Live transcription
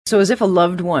So as if a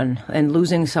loved one and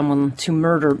losing someone to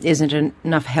murder isn't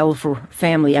enough hell for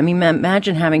family. I mean,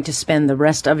 imagine having to spend the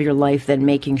rest of your life then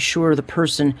making sure the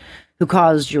person who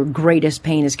caused your greatest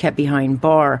pain is kept behind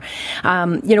bar.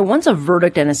 Once a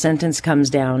verdict and a sentence comes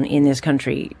down in this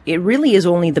country, it really is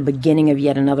only the beginning of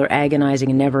yet another agonizing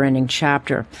and never-ending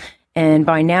chapter. And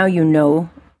by now you know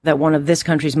that one of this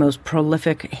country's most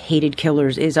prolific, hated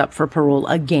killers is up for parole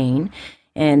again.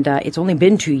 And it's only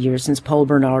been 2 years since Paul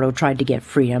Bernardo tried to get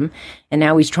freedom. And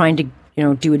now he's trying to,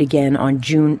 do it again on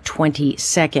June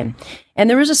 22nd. And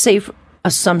there is a safe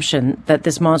assumption that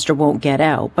this monster won't get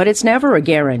out, but it's never a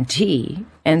guarantee.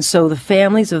 And so the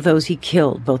families of those he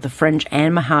killed, both the French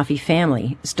and Mahaffey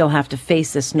family, still have to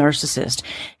face this narcissist.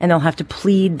 And they'll have to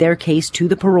plead their case to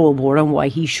the parole board on why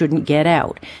he shouldn't get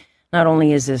out. Not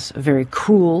only is this very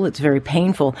cruel, it's very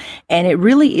painful, and it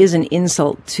really is an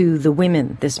insult to the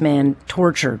women this man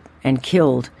tortured and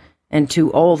killed, and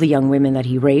to all the young women that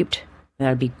he raped,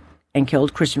 and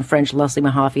killed, Kristen French, Leslie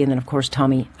Mahaffey, and then, of course,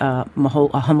 Tommy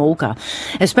Homolka,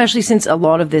 especially since a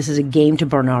lot of this is a game to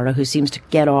Bernardo, who seems to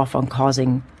get off on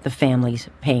causing the family's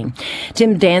pain.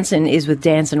 Tim Danson is with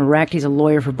Danson Recht. He's a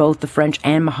lawyer for both the French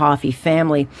and Mahaffey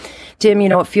family. Tim,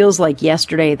 it feels like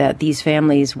yesterday that these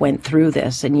families went through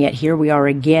this, and yet here we are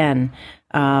again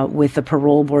with the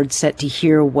parole board set to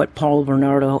hear what Paul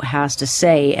Bernardo has to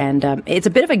say. And it's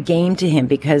a bit of a game to him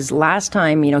because last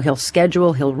time, he'll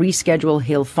schedule, he'll reschedule,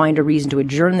 he'll find a reason to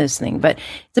adjourn this thing. But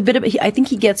it's a bit of, I think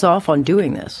he gets off on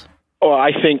doing this. Oh,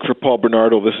 I think for Paul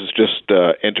Bernardo, this is just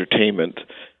entertainment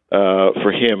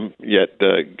for him, yet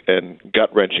and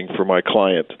gut-wrenching for my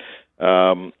client.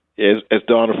 As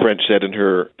Donna French said in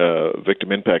her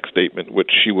victim impact statement,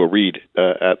 which she will read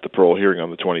at the parole hearing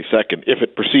on the 22nd, if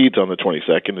it proceeds on the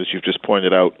 22nd, as you've just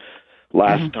pointed out,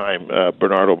 last time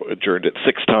Bernardo adjourned it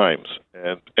 6 times,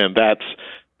 and that's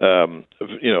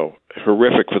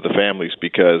horrific for the families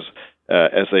because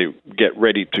as they get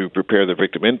ready to prepare their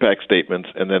victim impact statements,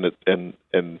 and then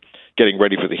and getting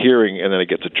ready for the hearing, and then it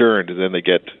gets adjourned, and then they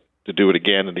get to do it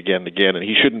again and again and again, and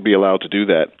he shouldn't be allowed to do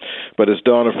that. But as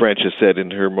Donna French has said in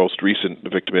her most recent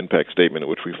victim impact statement,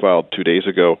 which we filed 2 days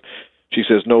ago, she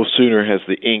says no sooner has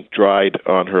the ink dried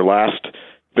on her last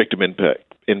victim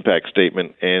impact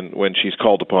statement, and when she's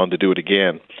called upon to do it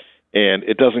again, and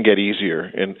it doesn't get easier.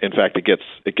 In fact, it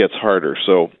gets harder.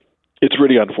 So it's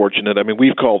really unfortunate. I mean,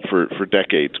 we've called for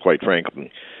decades, quite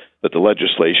frankly, that the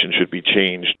legislation should be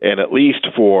changed, and at least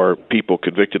for people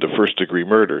convicted of first-degree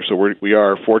murder. So we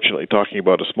are fortunately talking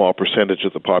about a small percentage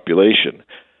of the population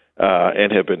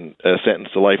and have been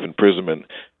sentenced to life imprisonment.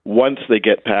 Once they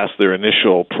get past their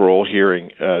initial parole hearing,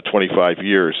 25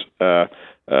 years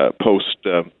post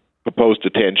proposed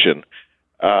detention,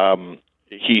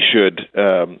 he should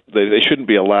they shouldn't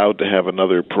be allowed to have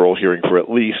another parole hearing for at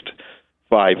least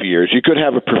 5 years. You could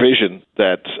have a provision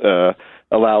that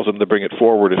allows them to bring it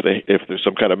forward if there's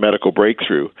some kind of medical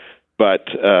breakthrough. But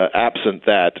absent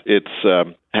that,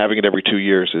 it's having it every 2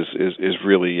 years is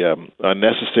really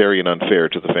unnecessary and unfair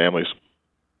to the families.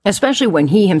 Especially when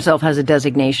he himself has a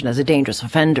designation as a dangerous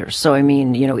offender. So, I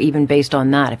mean, even based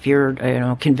on that, if you're,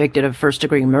 convicted of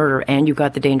first-degree murder and you've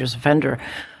got the dangerous offender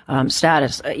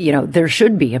status, there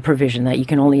should be a provision that you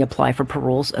can only apply for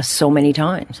paroles so many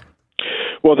times.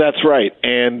 Well, that's right.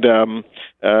 And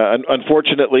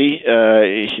unfortunately,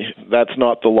 that's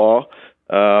not the law.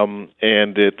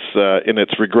 And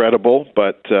it's regrettable,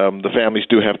 but the families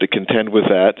do have to contend with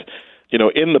that.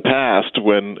 In the past,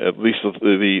 when at least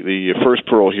the first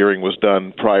parole hearing was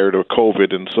done prior to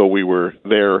COVID, and so we were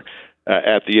there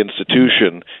at the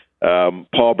institution,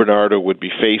 Paul Bernardo would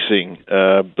be facing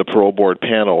the parole board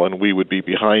panel, and we would be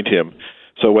behind him.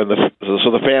 So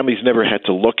the families never had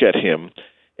to look at him,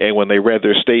 and when they read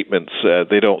their statements,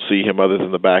 they don't see him other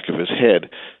than the back of his head.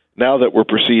 Now that we're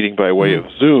proceeding by way of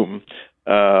Zoom,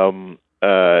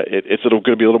 it's going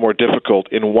to be a little more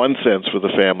difficult in one sense for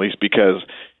the families because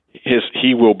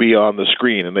he will be on the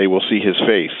screen and they will see his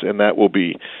face, and that will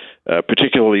be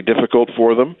particularly difficult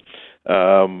for them.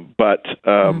 But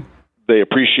they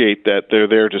appreciate that they're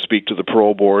there to speak to the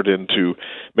parole board and to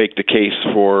make the case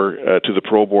to the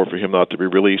parole board for him not to be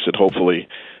released, and hopefully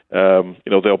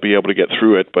they'll be able to get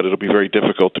through it. But it'll be very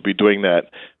difficult to be doing that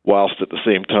whilst at the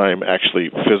same time actually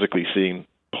physically seeing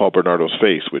Paul Bernardo's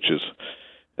face, which is,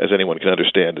 as anyone can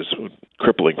understand, is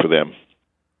crippling for them.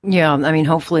 Yeah, I mean,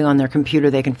 hopefully on their computer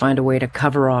they can find a way to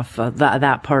cover off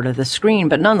that part of the screen.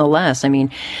 But nonetheless, I mean,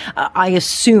 I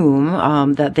assume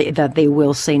that they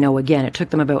will say no again. It took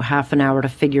them about half an hour to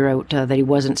figure out that he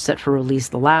wasn't set for release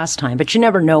the last time. But you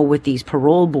never know with these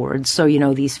parole boards. So,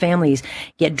 these families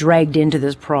get dragged into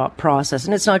this process.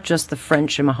 And it's not just the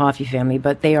French and Mahaffey family,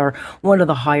 but they are one of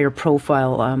the higher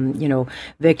profile,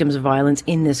 victims of violence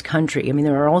in this country. I mean,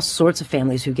 there are all sorts of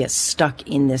families who get stuck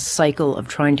in this cycle of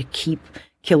trying to keep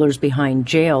killers behind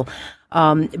jail.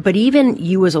 But even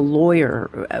you as a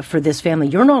lawyer for this family,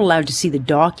 you're not allowed to see the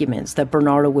documents that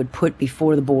Bernardo would put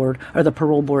before the board or the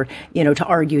parole board, to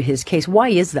argue his case. Why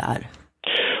is that?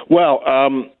 Well,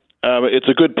 it's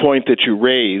a good point that you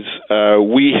raise.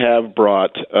 We have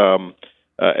brought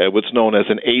what's known as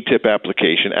an ATIP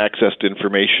application, access to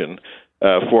information,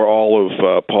 for all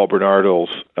of Paul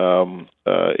Bernardo's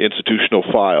institutional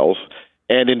files.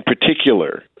 And in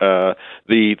particular,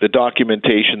 the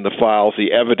documentation, the files,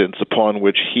 the evidence upon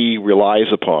which he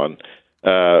relies upon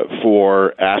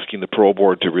for asking the parole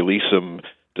board to release him,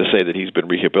 to say that he's been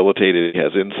rehabilitated, he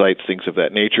has insights, things of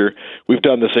that nature. We've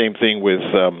done the same thing with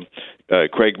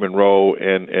Craig Monroe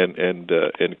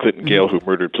and Clinton Gale, who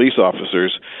murdered police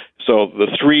officers. So the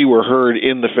three were heard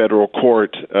in the federal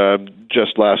court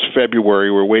just last February.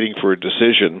 We're waiting for a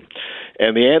decision.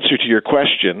 And the answer to your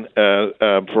question,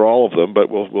 for all of them, but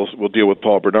we'll deal with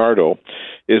Paul Bernardo,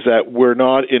 is that we're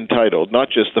not entitled, not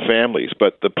just the families,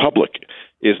 but the public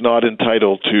is not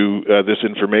entitled to this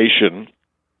information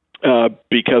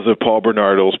because of Paul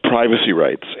Bernardo's privacy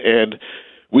rights. And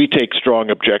we take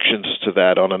strong objections to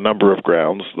that on a number of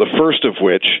grounds. The first of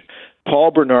which,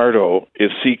 Paul Bernardo is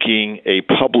seeking a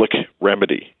public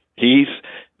remedy.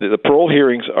 The parole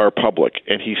hearings are public,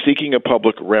 and he's seeking a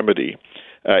public remedy.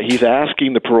 He's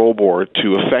asking the parole board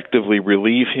to effectively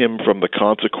relieve him from the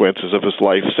consequences of his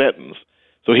life sentence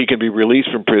so he can be released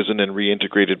from prison and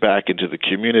reintegrated back into the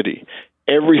community.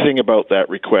 Everything about that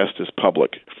request is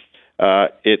public.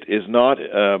 It is not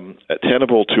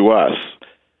tenable to us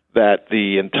that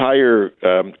the entire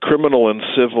criminal and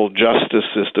civil justice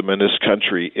system in this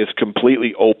country is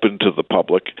completely open to the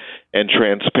public and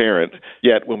transparent,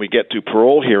 yet when we get to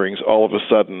parole hearings, all of a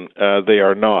sudden they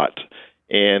are not.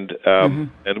 And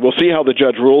we'll see how the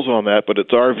judge rules on that. But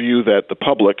it's our view that the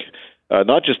public,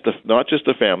 not just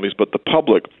the families, but the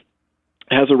public,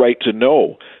 has a right to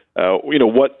know,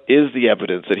 what is the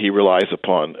evidence that he relies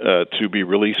upon to be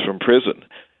released from prison.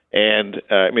 And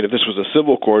if this was a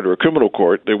civil court or a criminal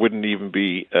court, there wouldn't even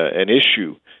be an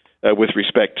issue with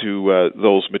respect to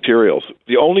those materials.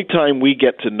 The only time we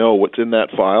get to know what's in that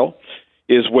file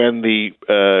is when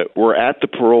we're at the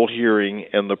parole hearing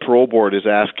and the parole board is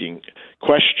asking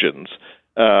questions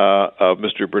of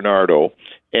Mr. Bernardo,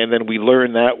 and then we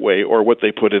learn that way or what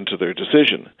they put into their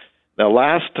decision. Now,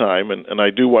 last time, and I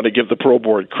do want to give the parole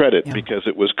board credit because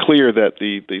it was clear that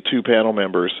the two panel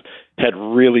members had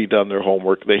really done their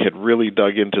homework. They had really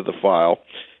dug into the file,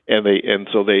 and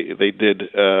so they did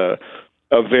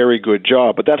a very good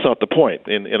job. But that's not the point.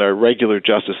 In our regular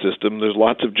justice system, there's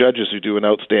lots of judges who do an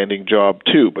outstanding job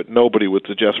too, but nobody would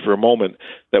suggest for a moment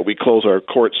that we close our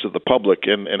courts to the public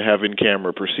and have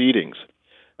in-camera proceedings.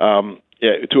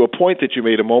 To a point that you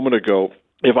made a moment ago,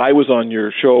 if I was on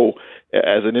your show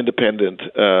as an independent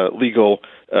legal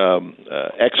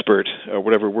expert, or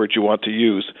whatever word you want to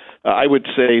use, I would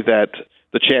say that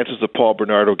the chances of Paul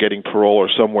Bernardo getting parole are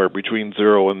somewhere between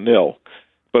 0 and 0.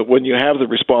 But when you have the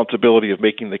responsibility of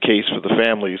making the case for the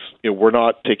families, we're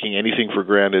not taking anything for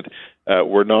granted.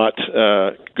 We're not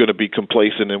going to be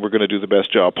complacent, and we're going to do the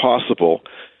best job possible.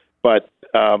 But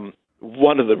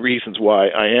one of the reasons why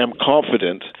I am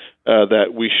confident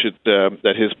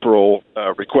that his parole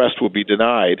request will be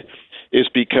denied is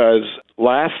because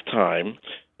last time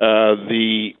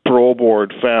the parole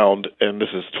board found, and this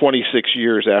is 26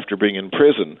 years after being in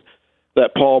prison,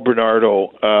 that Paul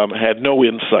Bernardo had no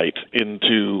insight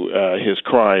into his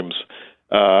crimes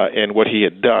and what he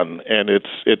had done, and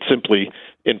it's simply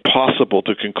impossible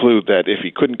to conclude that if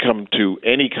he couldn't come to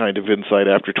any kind of insight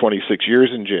after 26 years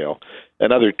in jail,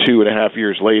 another 2.5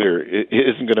 years later, it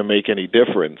isn't going to make any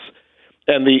difference.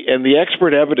 And the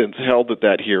expert evidence held at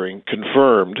that hearing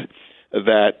confirmed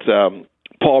that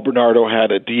Paul Bernardo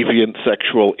had a deviant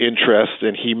sexual interest,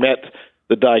 and he met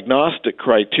the diagnostic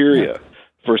criteria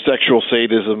for sexual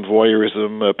sadism,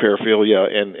 voyeurism, paraphilia,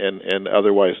 and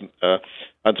otherwise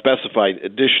unspecified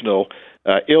additional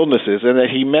illnesses, and that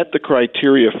he met the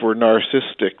criteria for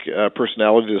narcissistic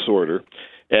personality disorder.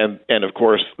 And of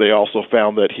course, they also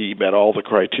found that he met all the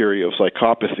criteria of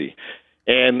psychopathy.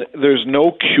 And there's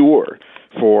no cure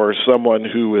for someone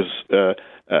who is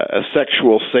a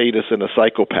sexual sadist and a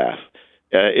psychopath.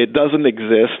 It doesn't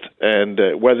exist,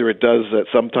 and whether it does at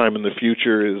some time in the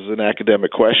future is an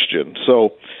academic question.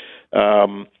 So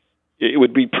it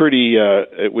would be pretty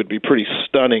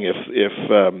stunning if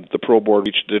the parole board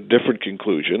reached a different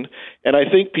conclusion. And I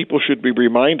think people should be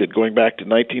reminded, going back to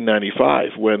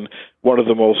 1995, when one of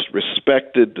the most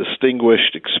respected,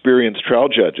 distinguished, experienced trial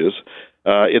judges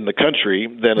in the country,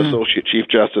 then Associate Chief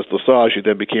Justice Lesage, who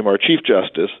then became our Chief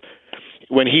Justice,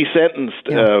 when he sentenced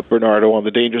Bernardo on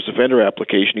the dangerous offender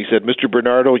application, he said, "Mr.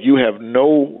 Bernardo, you have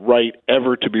no right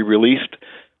ever to be released.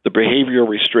 The behavioral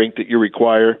restraint that you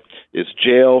require is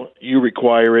jail. You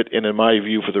require it, and in my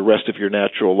view, for the rest of your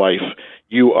natural life,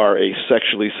 you are a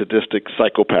sexually sadistic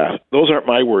psychopath." Those aren't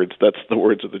my words. That's the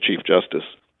words of the Chief Justice.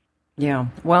 Yeah.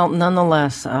 Well,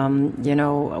 nonetheless,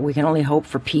 we can only hope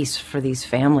for peace for these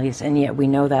families, and yet we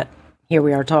know that here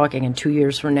we are talking, and 2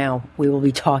 years from now, we will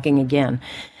be talking again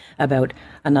about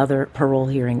another parole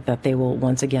hearing that they will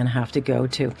once again have to go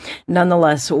to.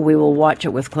 Nonetheless, we will watch it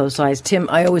with close eyes. Tim,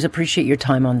 I always appreciate your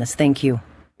time on this. Thank you.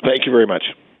 Thank you very much.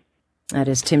 That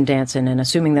is Tim Danson, and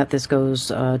assuming that this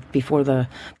goes before the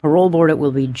parole board, it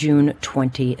will be June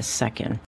 22nd.